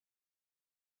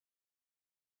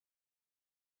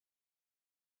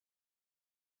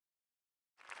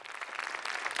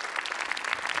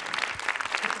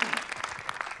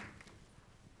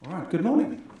All right, good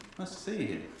morning. Nice to see you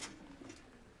here.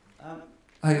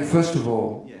 Hey, first of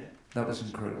all, Yeah. that was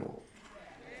incredible.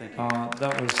 Thank you.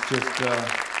 That was just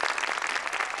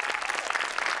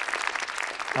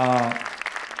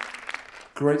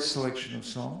great selection of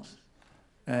songs,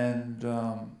 and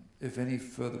if any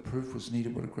further proof was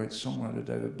needed what a great songwriter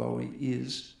David Bowie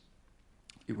is,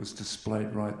 it was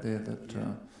displayed right there that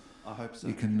I hope so.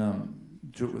 you can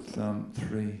do it with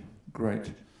three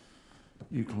great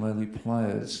ukulele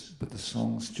players, but the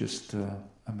songs just are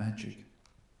magic.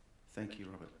 Thank you,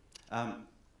 Robert.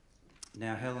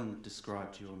 Now, Helen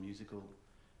described your musical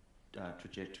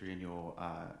trajectory and your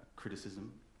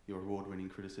criticism, your award-winning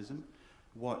criticism.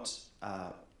 What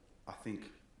I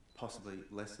think possibly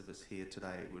less of us here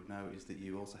today would know is that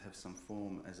you also have some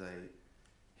form as a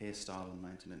hairstyle and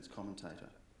maintenance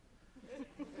commentator.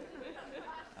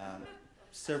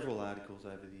 Several articles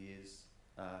over the years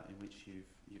in which you've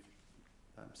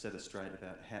set us straight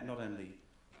about how not only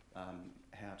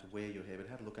how to wear your hair, but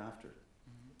how to look after it.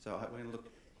 So we're going to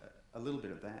look a little bit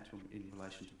of that in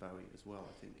relation to Bowie as well,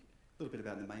 I think. A little bit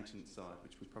about the maintenance side,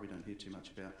 which we probably don't hear too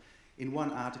much about. In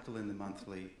one article in the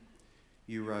Monthly,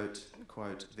 you wrote,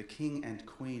 quote, "The king and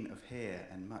queen of hair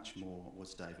and much more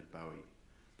was David Bowie.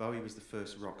 Bowie was the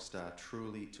first rock star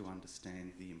truly to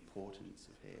understand the importance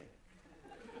of hair."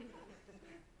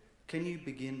 Can you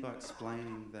begin by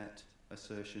explaining that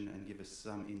assertion and give us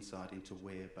some insight into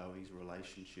where Bowie's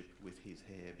relationship with his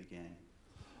hair began?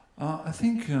 I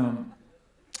think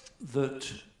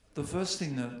that the first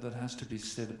thing that has to be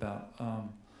said about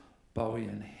Bowie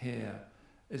and hair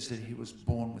is that he was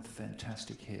born with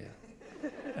fantastic hair.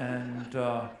 And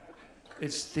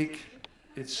it's thick,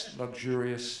 it's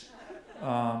luxurious,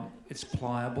 it's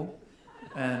pliable,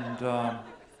 and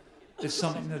it's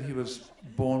something that he was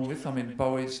born with. I mean,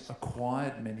 Bowie's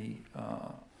acquired many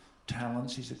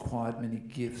talents, he's acquired many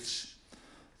gifts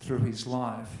through his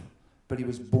life, but he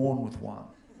was born with one.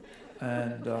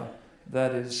 And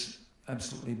that is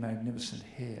absolutely magnificent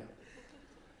hair.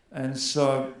 And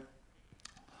so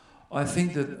I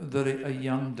think that a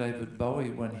young David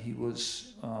Bowie, when he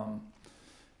was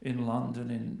in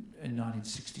London in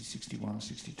 1960, 61,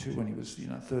 62, when he was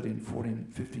 13, 14,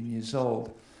 15 years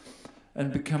old,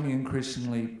 and becoming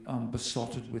increasingly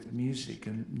besotted with music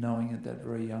and knowing at that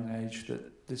very young age that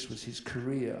this was his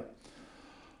career,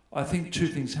 I think two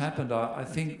things happened. I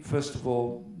think, first of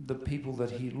all, the people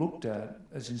that he looked at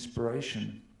as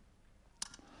inspiration,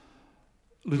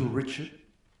 Little Richard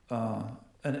and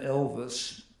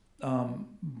Elvis,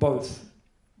 both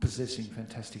possessing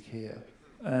fantastic hair.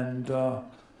 And I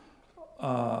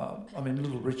mean,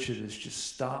 Little Richard is just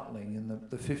startling in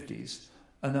the 50s,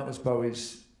 and that was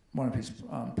Bowie's, one of his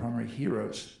primary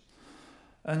heroes.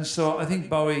 And so I think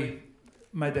Bowie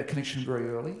made that connection very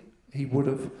early. He would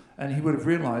have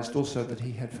realised also that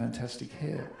he had fantastic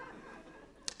hair.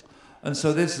 And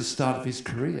so there's the start of his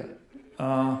career.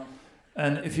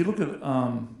 And if you look at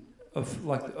a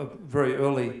very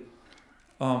early,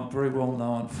 very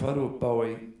well-known photo of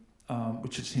Bowie,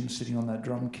 which is him sitting on that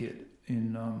drum kit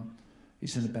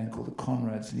he's in a band called the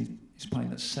Conrads, and he's playing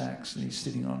the sax and he's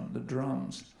sitting on the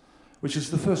drums, which is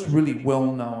the first really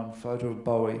well-known photo of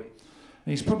Bowie. And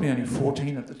he's probably only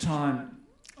 14 at the time.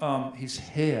 His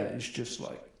hair is just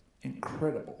like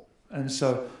incredible. And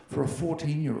so for a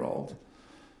 14-year-old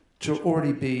to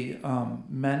already be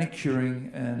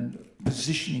manicuring and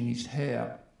positioning his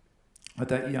hair at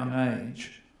that young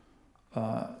age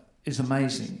is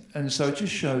amazing. And so it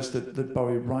just shows that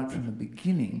Bowie, right from the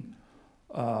beginning,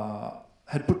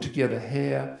 had put together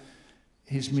hair,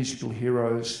 his musical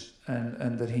heroes,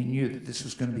 and that he knew that this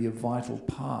was going to be a vital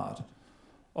part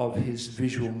of his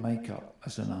visual makeup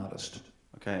as an artist.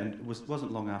 Okay, and it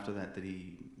wasn't long after that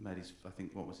he made his, I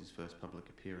think, what was his first public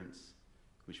appearance,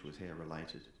 which was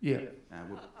hair-related. Yeah.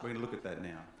 We're going to look at that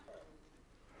now.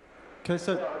 Okay,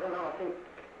 so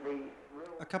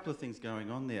a couple of things going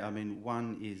on there. I mean,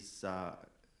 one is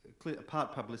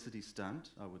part publicity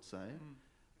stunt, I would say,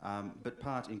 but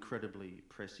part incredibly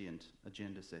prescient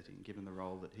agenda setting, given the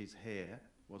role that his hair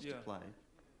was to play.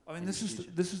 I mean, this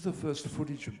is the first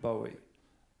footage of Bowie,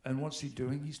 and what's he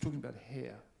doing? He's talking about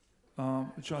hair.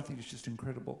 Which I think is just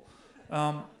incredible.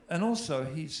 And also,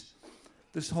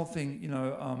 this whole thing,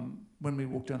 when we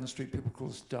walk down the street, people call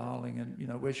us darling, and,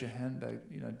 where's your handbag,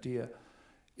 dear,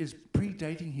 is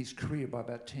predating his career by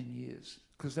about 10 years,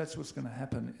 because that's what's going to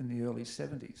happen in the early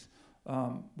 70s,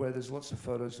 where there's lots of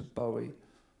photos of Bowie,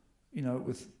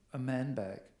 with a man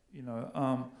bag,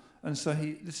 and so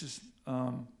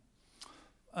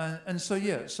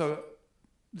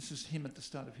this is him at the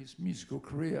start of his musical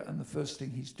career, and the first thing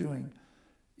he's doing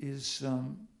is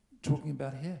talking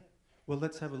about hair. Well,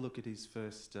 let's have a look at his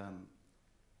first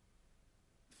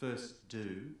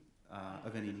do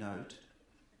of any note.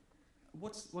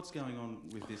 What's going on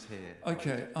with this hair?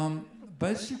 Okay,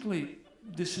 basically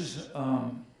this is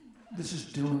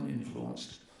Dylan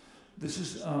influenced. This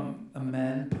is a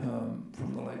man perm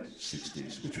from the late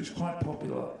 60s, which was quite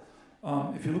popular.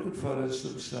 If you look at photos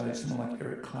of, say, someone like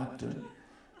Eric Clapton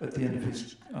at the end of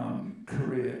his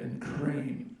career in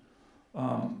Cream,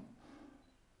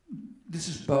 this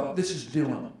is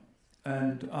Dylan,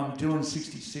 and Dylan's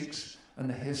 66, and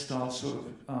the hairstyle sort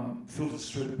of filters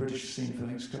through the British scene for the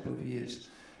next couple of years.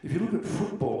 If you look at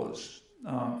footballers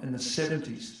in the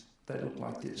 70s, they look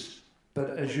like this.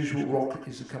 But as usual, rock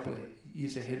is a couple of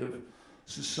years ahead of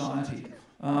society.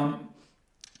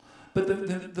 But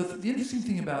the interesting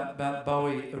thing about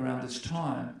Bowie around this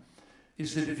time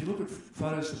is that if you look at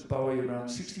photos of Bowie around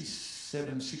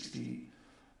 67,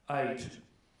 68,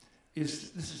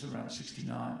 this is around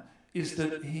 69, is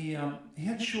that he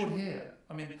had short hair.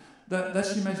 I mean,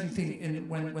 that's the amazing thing.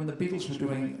 When the Beatles were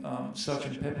doing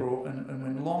Sgt. Pepper, and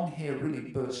when long hair really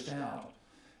burst out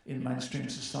in mainstream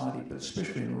society, but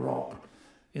especially in rock,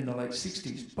 in the late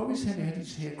 60s, Bowie's had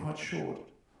his hair quite short.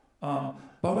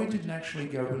 Bowie didn't actually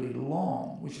go really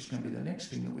long, which is going to be the next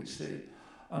thing that we see,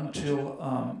 until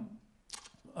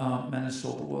Man Who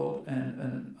Sold the World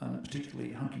and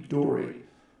particularly Hunky Dory.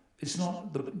 It's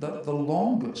not the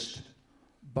longest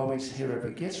Bowie's hair ever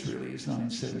gets, really, is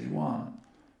 1971,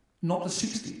 not the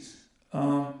 60s,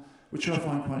 which I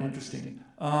find quite interesting.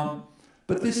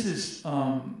 But this is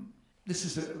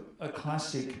a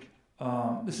classic.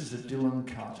 This is a Dylan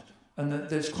cut, and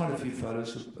there's quite a few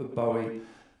photos of Bowie.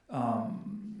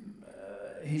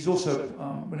 He's also,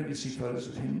 whenever you see photos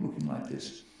of him looking like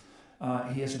this,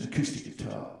 he has an acoustic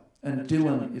guitar. And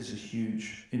Dylan is a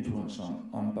huge influence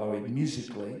on Bowie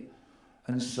musically,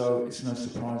 and so it's no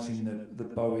surprising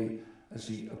that Bowie, as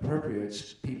he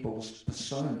appropriates people's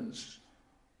personas,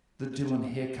 the Dylan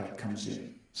haircut comes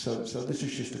in. So this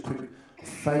is just a quick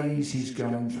phase he's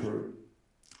going through,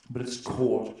 but it's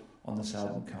caught on this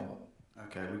album cover.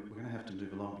 Okay, we're going to have to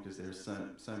move along because there is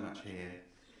so much hair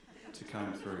to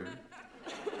comb through.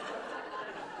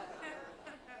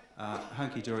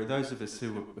 Hunky Dory, those of us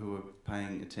who were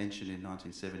paying attention in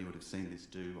 1970 would have seen this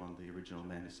do on the original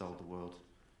Man Who Sold the World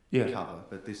cover,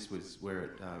 but this was where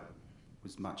it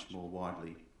was much more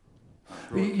widely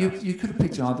broadcast. You could have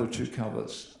picked either two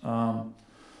covers,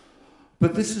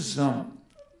 but this is,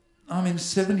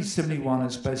 70, 71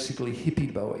 is basically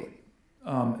hippie Bowie.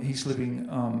 He's living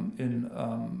in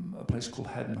a place called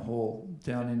Haddon Hall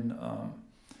down in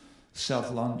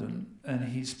South London, and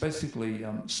he's basically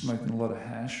smoking a lot of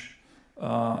hash.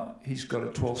 He's got a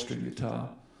 12-string guitar,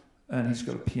 and he's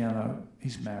got a piano.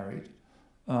 He's married,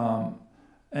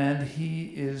 and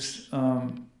he is.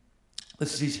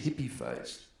 This is his hippie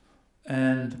phase,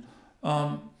 and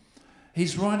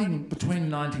he's writing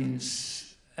between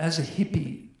as a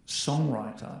hippie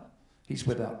songwriter. He's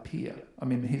without peer. I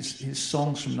mean, his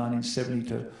songs from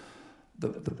 1970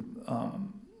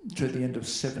 to the end of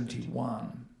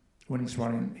 71. When he's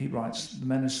writing, he writes The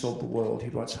Man Who Sold the World, he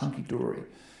writes Hunky Dory,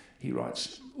 he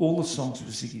writes all the songs for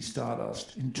Ziggy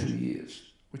Stardust in 2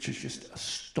 years, which is just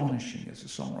astonishing as a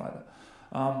songwriter.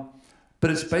 But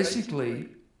it's basically,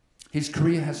 his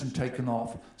career hasn't taken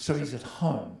off, so he's at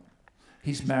home.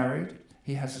 He's married,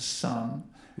 he has a son.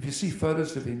 If you see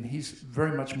photos of him, he's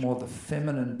very much more the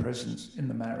feminine presence in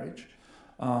the marriage.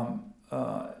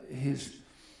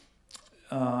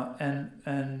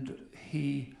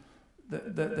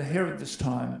 The hair at this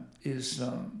time is,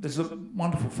 there's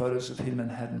wonderful photos of him in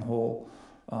Haddon Hall,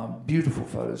 beautiful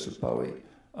photos of Bowie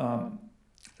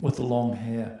with the long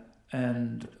hair,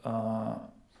 and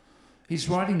he's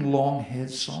writing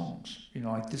long-haired songs. You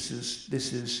know, like this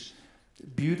is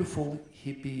beautiful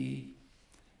hippie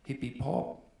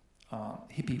pop,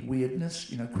 hippie weirdness.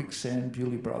 You know, Quicksand,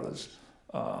 Bewley Brothers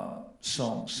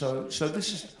songs. So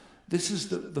this is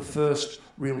the first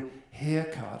real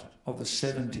haircut of the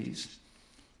 70s.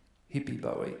 Hippie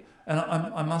Bowie, and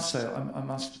I must say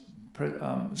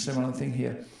say one other thing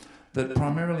here, that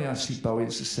primarily I see Bowie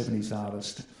as a 70s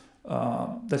artist.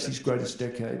 That's his greatest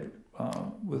decade,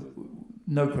 with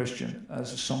no question,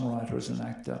 as a songwriter, as an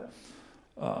actor,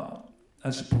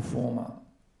 as a performer.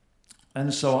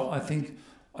 And so I think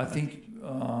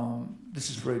this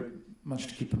is very much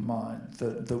to keep in mind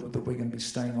that we're going to be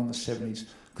staying on the 70s,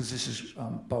 because this is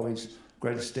Bowie's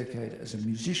greatest decade as a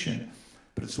musician.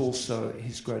 But it's also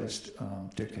his greatest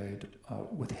decade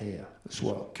with hair as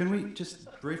well. Can we just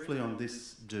briefly on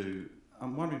this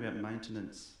I'm wondering about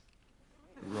maintenance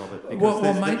Robert. Well,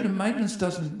 maintenance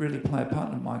doesn't really play a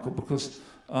part in Michael because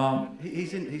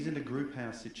he's in a group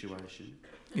house situation.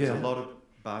 Yeah. There's a lot of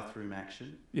bathroom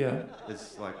action. Yeah.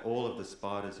 It's like all of the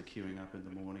spiders are queuing up in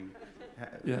the morning.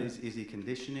 Yeah. Is he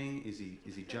conditioning? Is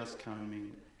he just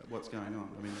combing? What's going on?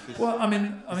 I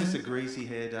mean, is this a greasy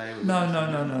hair day? No.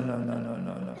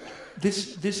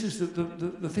 This is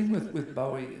the thing with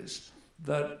Bowie is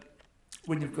that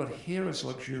when you've got hair as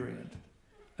luxuriant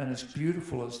and as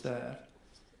beautiful as that,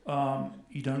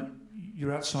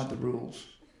 you're outside the rules.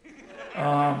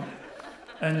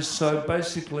 And so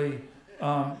basically,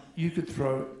 you could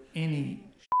throw any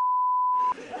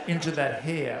into that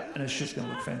hair and it's just going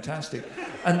to look fantastic.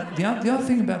 And the other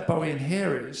thing about Bowie and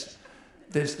hair is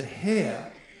there's the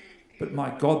hair, but my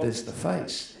God, there's the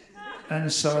face.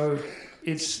 And so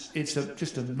it's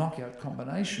just a knockout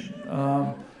combination.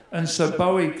 And so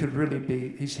Bowie could really be,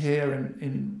 his hair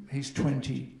he's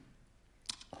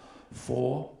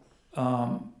 24.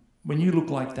 When you look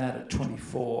like that at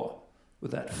 24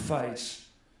 with that face,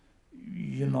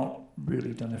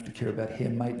 don't have to care about hair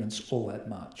maintenance all that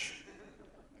much.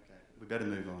 Okay, we better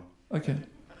move on. Okay.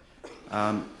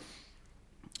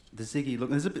 The Ziggy look.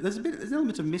 There's an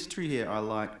element of mystery here I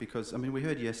like because we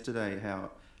heard yesterday how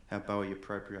Bowie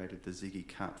appropriated the Ziggy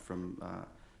cut from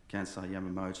Gansai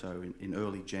Yamamoto in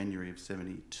early January of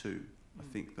 '72, I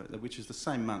think, which is the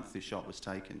same month this shot was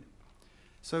taken.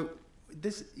 So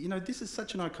this is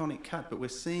such an iconic cut, but we're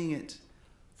seeing it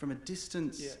from a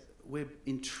distance. Yeah. We're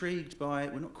intrigued by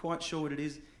it. We're not quite sure what it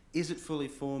is. Is it fully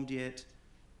formed yet?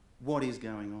 What is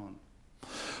going on?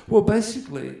 Well,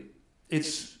 basically,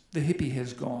 it's the hippie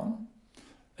has gone,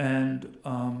 and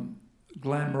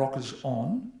glam rock is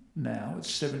on now. It's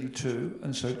 72,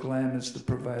 and so glam is the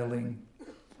prevailing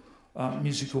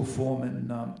musical form in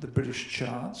the British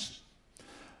charts.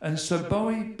 And so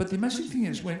Bowie, but the amazing thing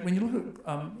is when you look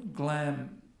at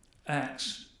glam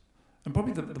acts, and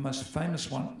probably the most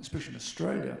famous one, especially in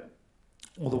Australia,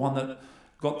 or the one that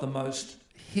got the most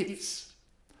hits,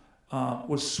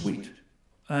 was Sweet.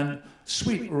 And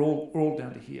Sweet are all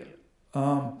down to here.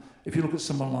 If you look at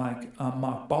someone like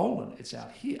Mark Bolan, it's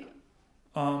out here.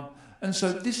 And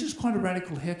so this is quite a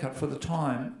radical haircut for the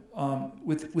time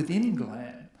within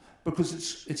glam because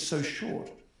it's so short.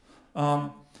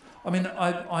 I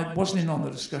wasn't in on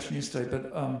the discussion yesterday,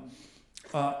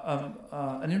 but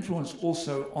an influence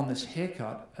also on this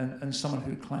haircut and someone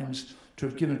who claims to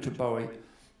have given it to Bowie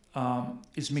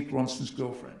is Mick Ronson's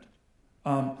girlfriend.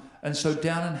 And so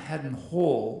down in Haddon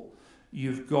Hall,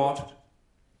 you've got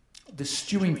this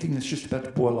stewing thing that's just about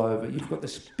to boil over. You've got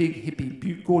this big,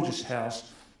 hippie, gorgeous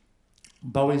house.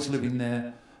 Bowie's living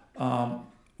there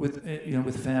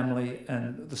with family,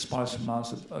 and the Spiders from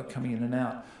Mars are coming in and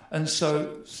out. And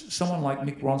so someone like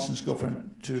Mick Ronson's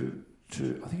girlfriend, to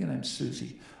I think her name's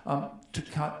Susie, to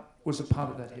cut was a part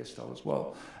of that hairstyle as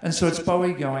well. And so it's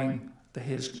Bowie going,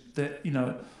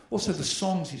 also the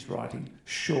songs he's writing,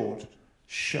 short,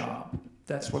 sharp.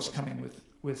 That's what's coming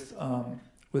with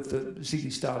the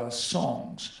Ziggy Stardust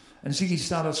songs. And Ziggy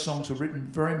Stardust songs were written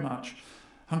very much.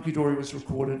 Hunky Dory was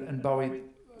recorded, and Bowie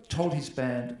told his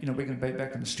band, we're going to be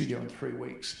back in the studio in 3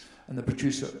 weeks, and the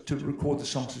producer to record the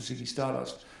songs of Ziggy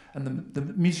Stardust. And the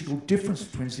musical difference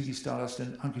between Ziggy Stardust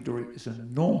and Hunky Dory is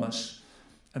enormous,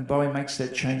 and Bowie makes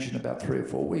that change in about 3 or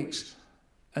 4 weeks.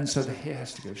 And so the hair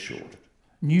has to go short.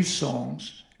 New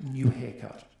songs, new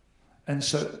haircut. And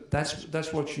so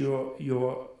that's what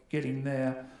you're getting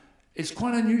there. It's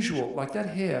quite unusual. Like that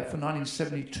hair for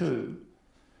 1972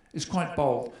 is quite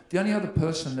bold. The only other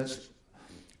person that's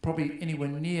probably anywhere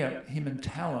near him in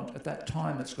talent at that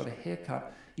time that's got a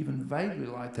haircut even vaguely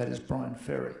like that is Brian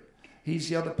Ferry. He's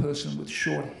the other person with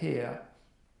short hair,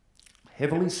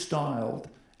 heavily styled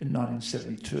in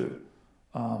 1972.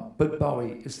 But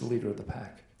Bowie is the leader of the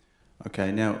pack.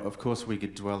 Okay, now, of course, we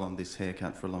could dwell on this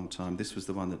haircut for a long time. This was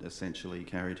the one that essentially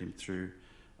carried him through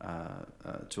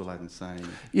to Aladdin Sane,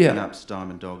 and Up's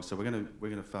Diamond Dogs. So we're going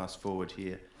to fast forward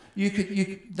here.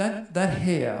 That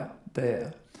hair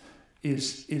there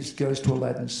goes to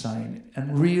Aladdin Sane,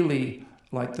 and really,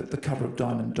 like the cover of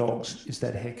Diamond Dogs is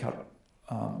that haircut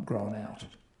grown out.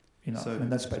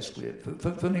 And that's basically it. For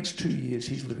the next 2 years,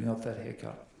 he's living off that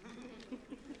haircut.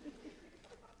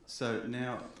 So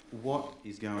now, what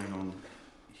is going on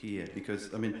here? Because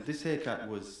this haircut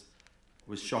was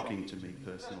shocking to me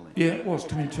personally. Yeah, it was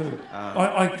to me too.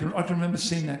 I can remember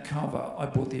seeing that cover. I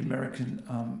bought the American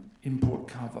import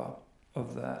cover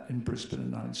of that in Brisbane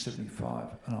in 1975,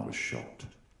 and I was shocked.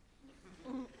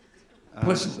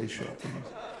 Pleasantly shocked.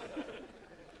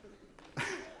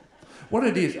 What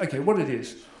it is.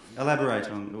 Elaborate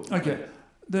on. Okay,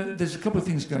 there's a couple of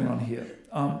things going on here.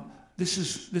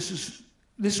 This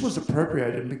this was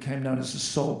appropriated and became known as the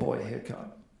soul boy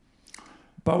haircut.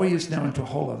 Bowie is now into a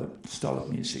whole other style of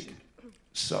music.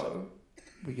 So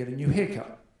we get a new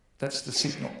haircut. That's the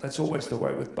signal. That's always the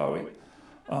way with Bowie.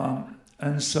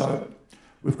 And so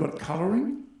we've got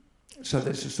colouring. So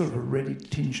there's a sort of a reddy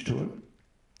tinge to it.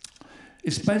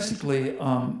 It's basically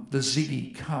the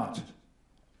Ziggy cut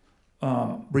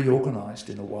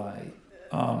reorganised in a way.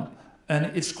 And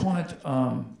it's quite,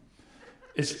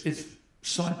 it's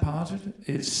side-parted.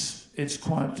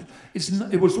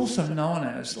 It was also known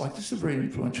as, like, this is a very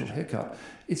influential haircut.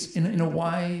 It's in a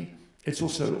way, it's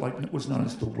also like it was known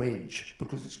as the wedge,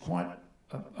 because it's quite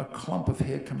a clump of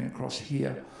hair coming across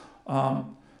here.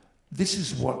 This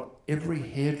is what every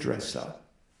hairdresser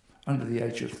under the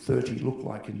age of 30 looked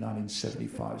like in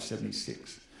 1975,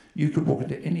 76. You could walk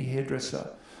into any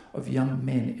hairdresser of young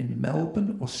men in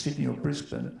Melbourne or Sydney or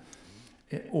Brisbane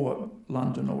or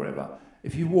London or wherever.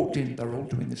 If you walked in, they were all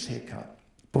doing this haircut.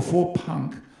 Before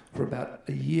punk, for about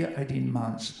a year, 18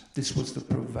 months, this was the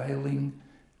prevailing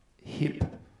hip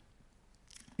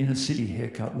inner city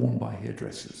haircut worn by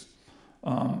hairdressers.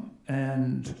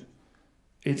 And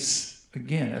it's,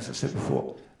 again, as I said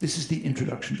before, this is the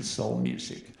introduction to soul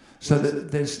music. So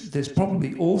there's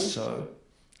probably also,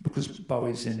 because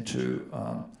Bowie's into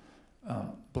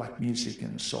black music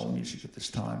and soul music at this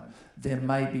time, there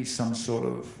may be some sort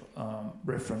of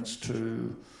reference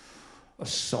to a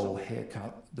soul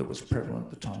haircut that was prevalent at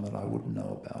the time that I wouldn't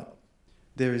know about.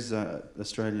 There is an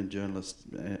Australian journalist,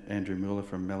 Andrew Muller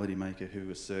from Melody Maker, who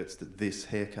asserts that this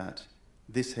haircut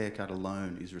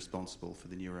alone is responsible for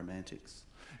the New Romantics.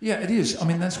 Yeah, it is. I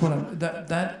mean, that's what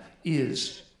that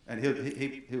is. And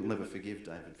he'll never forgive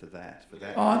David for that.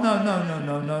 Oh,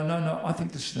 no. I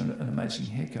think this is an amazing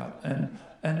haircut.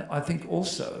 And I think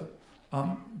also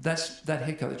that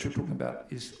haircut that you're talking about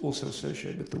is also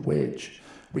associated with the wedge,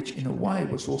 which in a way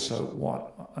was also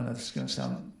what, I know this is going to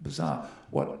sound bizarre,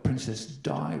 what Princess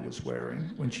Di was wearing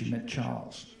when she met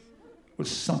Charles. It was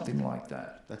something like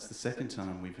that. That's the second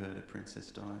time we've heard a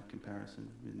Princess Di comparison.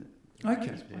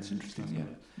 Okay, that's interesting,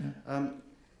 yeah.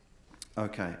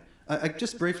 Okay.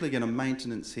 Just briefly again on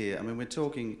maintenance here. I mean, we're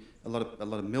talking a lot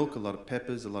of milk, a lot of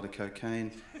peppers, a lot of cocaine,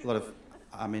 a lot of,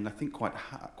 I mean, I think quite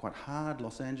hard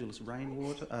Los Angeles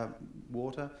rainwater.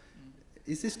 Water.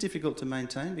 Is this difficult to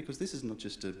maintain? Because this is not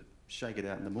just a shake it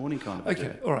out in the morning kind of thing.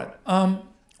 Okay, all right.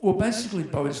 Well, basically,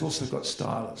 Bowie's also got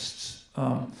stylists.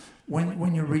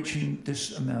 When you're reaching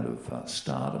this amount of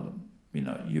stardom, you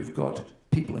know, you've got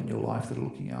people in your life that are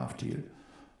looking after you.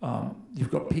 You've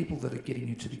got people that are getting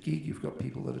you to the gig. You've got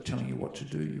people that are telling you what to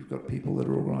do. You've got people that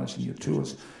are organising your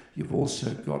tours. You've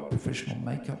also got professional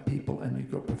makeup people, and you've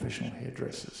got professional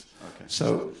hairdressers. Okay.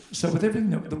 So with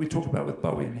everything that we talk about with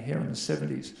Bowie and hair in the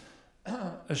 70s,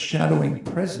 a shadowing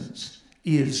presence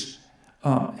is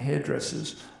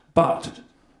hairdressers, but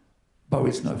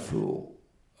Bowie's no fool.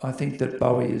 I think that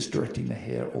Bowie is directing the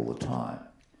hair all the time.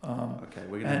 Okay,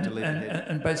 we're going to have to leave it here.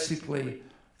 And basically,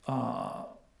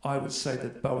 I would say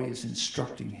that Bowie is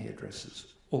instructing hairdressers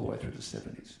all the way through the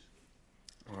 70s.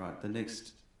 All right, the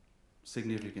next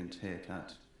significant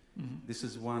haircut. Mm-hmm. This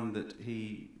is one that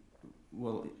he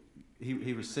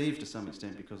received to some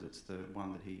extent because it's the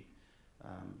one that he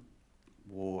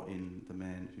wore in The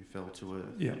Man Who Fell to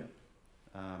Earth. Yeah.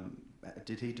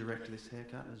 Did he direct this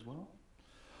haircut as well?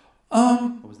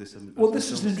 Or was this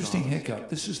this is an interesting haircut.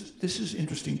 This is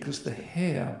interesting because the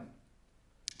hair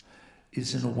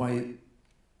is in a way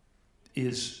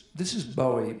this is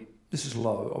Bowie. This is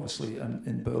Low, obviously,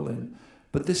 in Berlin,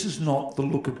 but this is not the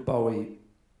look of Bowie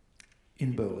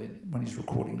in Berlin when he's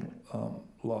recording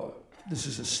Low. This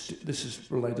is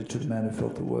related to The Man Who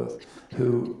Fell to Earth,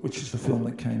 which is the film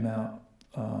that came out,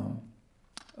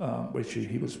 which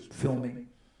he was filming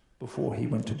before he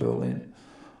went to Berlin.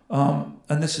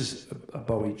 And this is a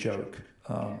Bowie joke,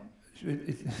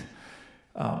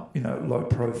 low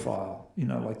profile,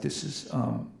 like this is,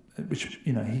 which,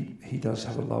 he does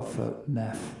have a love for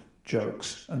naff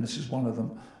jokes, and this is one of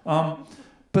them.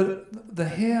 But the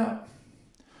hair,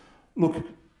 look,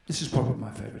 this is probably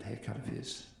my favourite haircut of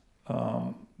his.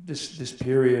 This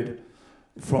period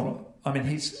from, I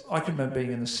can remember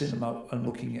being in the cinema and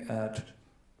looking at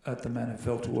The Man Who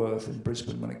Fell to Earth in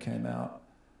Brisbane when it came out,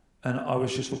 and I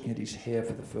was just looking at his hair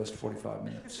for the first 45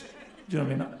 minutes. Do you know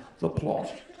what I mean? The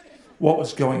plot, what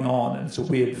was going on, and it's a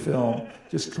weird film,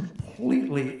 just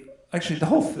completely, actually the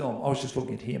whole film, I was just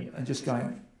looking at him and just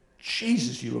going,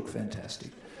 Jesus, you look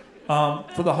fantastic,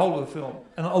 for the whole of the film.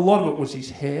 And a lot of it was his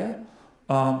hair.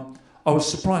 I was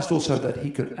surprised also that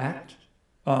he could act,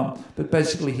 but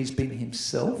basically he's been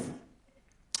himself.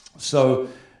 So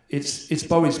it's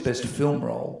Bowie's best film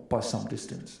role by some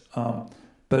distance.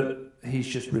 but he's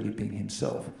just really being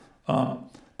himself.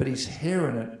 But his hair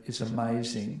in it is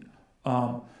amazing.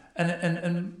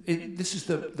 This is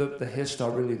the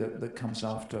hairstyle really that comes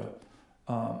after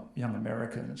Young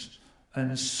Americans.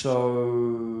 And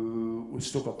so we've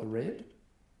still got the red,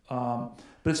 but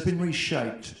it's been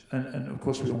reshaped. And of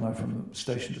course we all know from the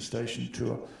Station to Station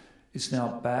tour, it's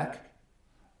now back.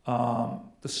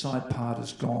 The side part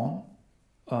is gone.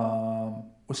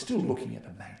 We're still looking at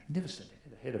a magnificent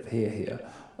head of hair here.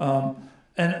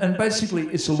 And basically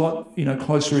it's a lot,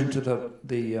 closer into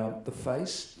the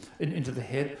face, into the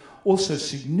head. Also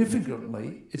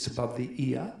significantly, it's above the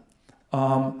ear.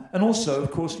 And also,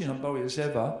 of course, Bowie as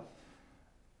ever,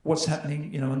 what's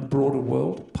happening, in the broader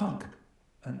world, punk.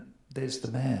 And there's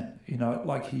the man,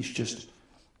 like he's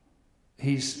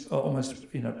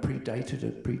almost, predated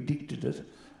it, predicted it.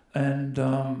 And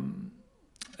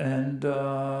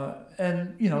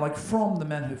like from The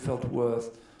Man Who Felt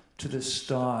Worth to this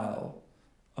style,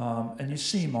 and you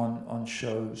see him on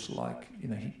shows like,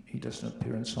 he does an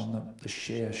appearance on the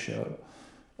Cher show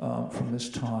from this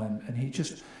time, and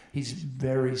he's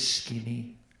very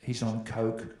skinny. He's on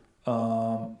coke,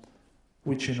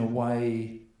 which in a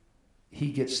way,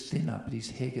 he gets thinner, but his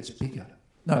hair gets bigger.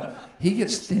 No, he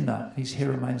gets thinner, his hair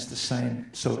remains the same,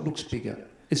 so it looks bigger.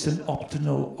 It's an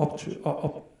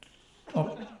optical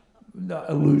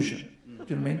illusion. Do you know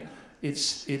what I mean?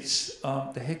 It's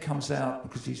the hair comes out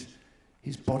because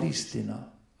his body's thinner,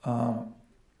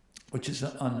 which is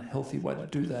an unhealthy way to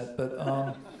do that. But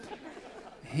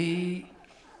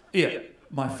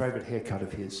my favourite haircut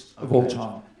of his of all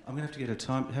time. I'm going to have to get a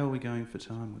time. How are we going for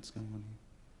time? What's going on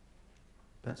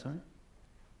here? Sorry?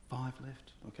 5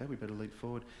 left. Okay, we better leap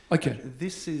forward. Okay.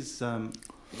 This is,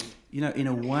 in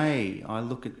a way, I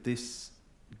look at this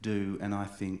and I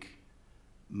think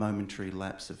momentary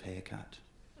lapse of haircut.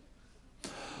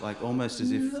 Like almost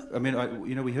as if,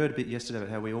 we heard a bit yesterday about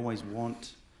how we always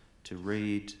want to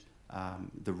read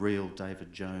the real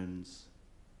David Jones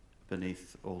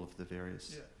beneath all of the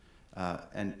various... Yeah.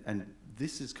 And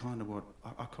this is kind of what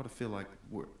I kind of feel like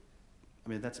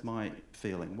that's my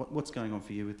feeling. What's going on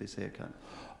for you with this haircut?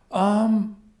 I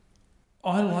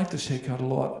like this haircut a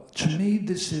lot. To me,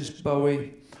 this is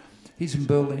Bowie. He's in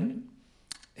Berlin.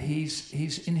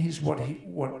 He's in his what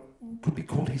could be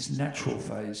called his natural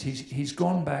phase. He's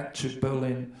gone back to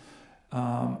Berlin.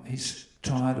 He's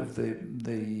tired of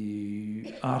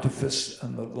the artifice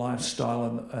and the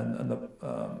lifestyle and the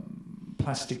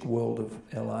plastic world of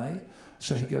LA.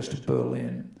 So he goes to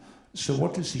Berlin. So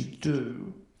what does he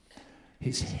do?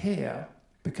 His hair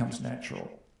becomes natural.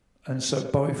 And so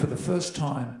Bowie, for the first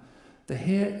time, the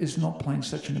hair is not playing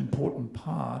such an important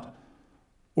part,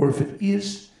 or if it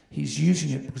is, he's using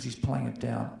it because he's playing it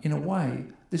down. In a way,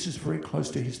 this is very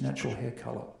close to his natural hair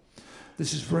colour.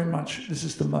 This is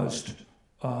the most,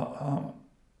 pardon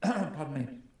me,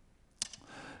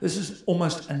 this is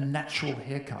almost a natural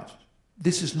haircut.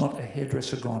 This is not a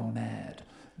hairdresser gone mad.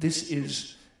 This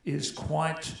is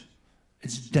quite,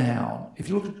 it's down. If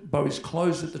you look at Bowie's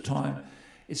clothes at the time,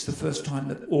 it's the first time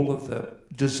that all of the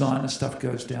designer stuff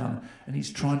goes down, and he's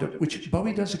trying to, which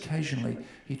Bowie does occasionally,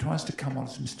 he tries to come on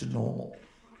as Mr. Normal,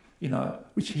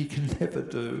 which he can never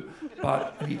do,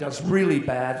 but he does really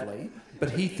badly,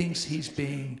 but he thinks he's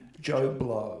being Joe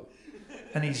Blow,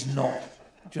 and he's not.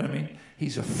 Do you know what I mean?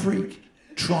 He's a freak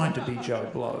trying to be Joe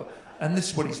Blow, and this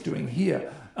is what he's doing here.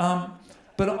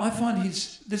 But I find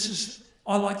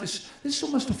I like this. This is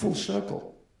almost a full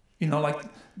circle.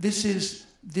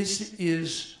 This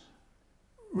is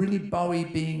really Bowie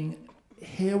being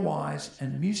hair-wise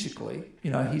and musically.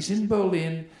 He's in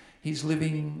Berlin. He's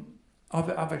living.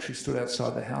 I've actually stood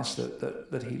outside the house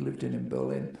that he lived in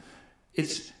Berlin.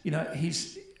 It's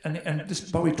he's and this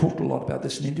Bowie talked a lot about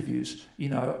this in interviews.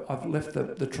 I've left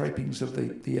the trappings of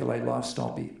the LA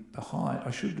lifestyle behind.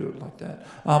 I should do it like that.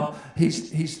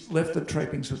 He's left the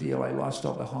trappings of the LA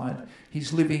lifestyle behind.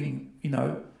 He's living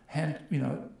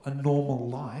a normal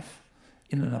life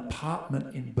in an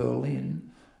apartment in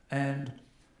Berlin. And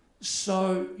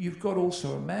so you've got to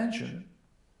also imagine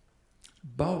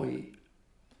Bowie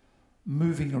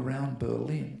moving around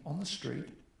Berlin on the street,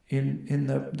 in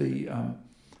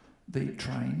the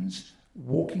trains,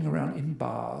 walking around in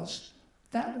bars.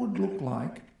 That would look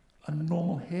like a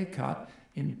normal haircut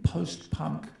in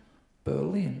post-punk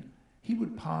Berlin. He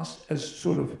would pass as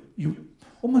sort of, you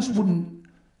almost wouldn't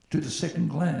do the second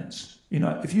glance.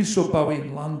 If you saw Bowie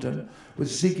in London with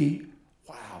Ziggy,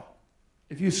 wow.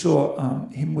 If you saw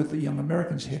him with the Young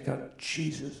Americans haircut,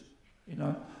 Jesus,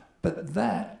 But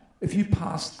that, if you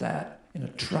passed that in a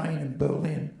train in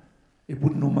Berlin, it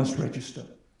wouldn't almost register.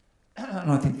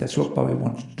 And I think that's what Bowie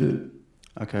wanted to do.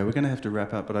 Okay, we're going to have to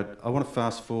wrap up, but I want to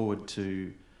fast forward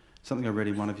to something I read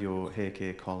in one of your hair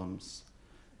care columns.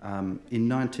 In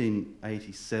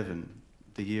 1987,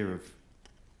 the year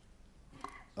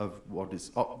of what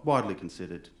is widely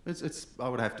considered, it's I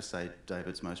would have to say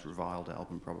David's most reviled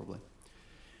album, probably.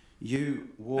 You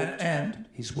walked... And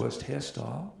his worst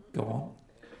hairstyle. Go on.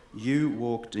 You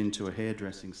walked into a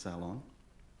hairdressing salon,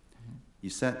 you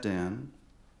sat down,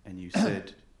 and you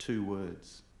said 2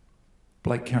 words.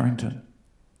 Blake Carrington.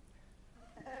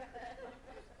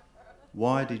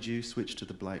 Why did you switch to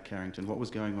the Blake Carrington? What was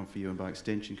going on for you? And by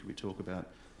extension, could we talk about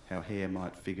how hair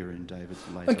might figure in David's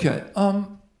later? Okay.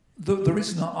 The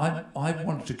reason I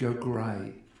wanted to go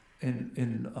grey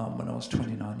in when I was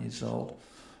 29 years old,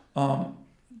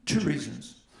 2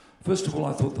 reasons. First of all,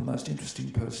 I thought the most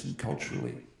interesting person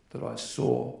culturally that I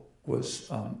saw was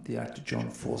the actor John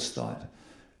Forster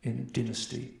in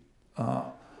Dynasty.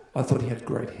 I thought he had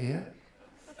great hair,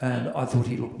 and I thought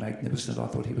he looked magnificent. I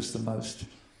thought he was the most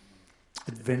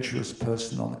adventurous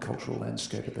person on the cultural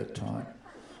landscape at that time.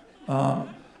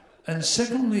 And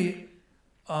secondly,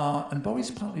 and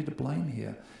Bowie's partly to blame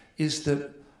here, is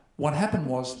that what happened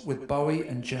was with Bowie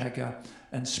and Jagger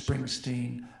and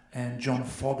Springsteen and John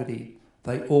Fogerty,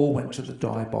 they all went to the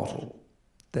dye bottle,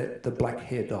 the black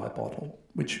hair dye bottle,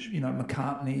 which, you know,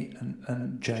 McCartney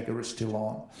and Jagger are still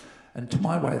on. And to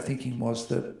my way of thinking was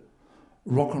that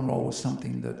rock and roll was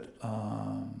something that,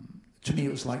 to me,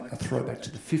 it was like a throwback to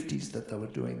the 50s that they were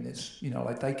doing this. You know,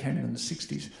 like they came in the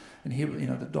 60s, and here, you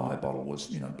know, the dye bottle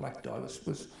was, you know, black dye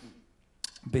was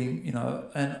being, you know,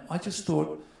 and I just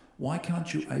thought, why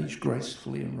can't you age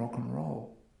gracefully in rock and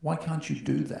roll? Why can't you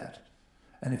do that?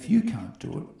 And if you can't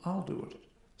do it, I'll do it.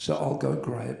 So I'll go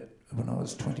grey when I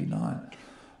was 29.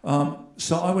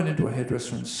 So I went into a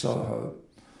hairdresser in Soho,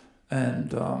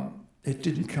 and it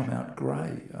didn't come out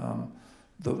grey.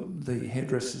 The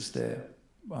hairdressers there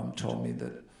told me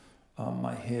that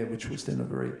my hair, which was then a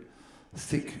very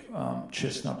thick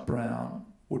chestnut brown,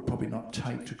 would probably not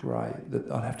take to grey, that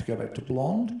I'd have to go back to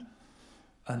blonde,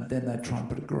 and then they'd try and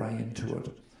put a grey into it.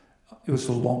 It was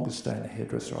the longest day in a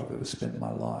hairdresser I've ever spent in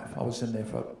my life. I was in there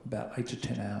for about 8 to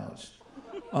 10 hours.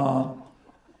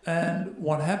 And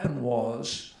what happened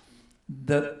was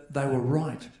that they were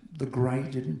right. The grey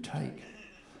didn't take.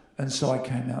 And so I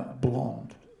came out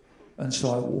blonde. And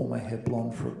so I wore my hair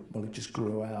blonde for, well, it just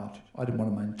grew out. I didn't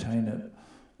want to maintain it.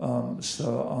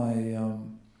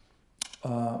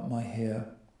 My hair.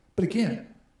 But again,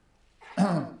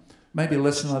 maybe a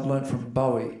lesson I'd learned from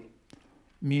Bowie: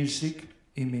 music,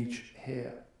 image,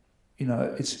 hair. You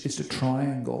know, it's a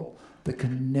triangle that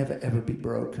can never ever be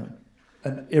broken.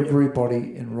 And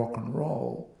everybody in rock and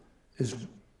roll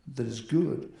that is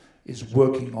good is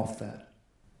working off that.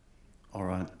 All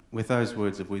right. With those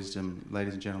words of wisdom,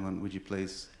 ladies and gentlemen, would you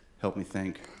please help me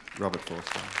thank Robert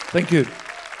Forster? Thank you.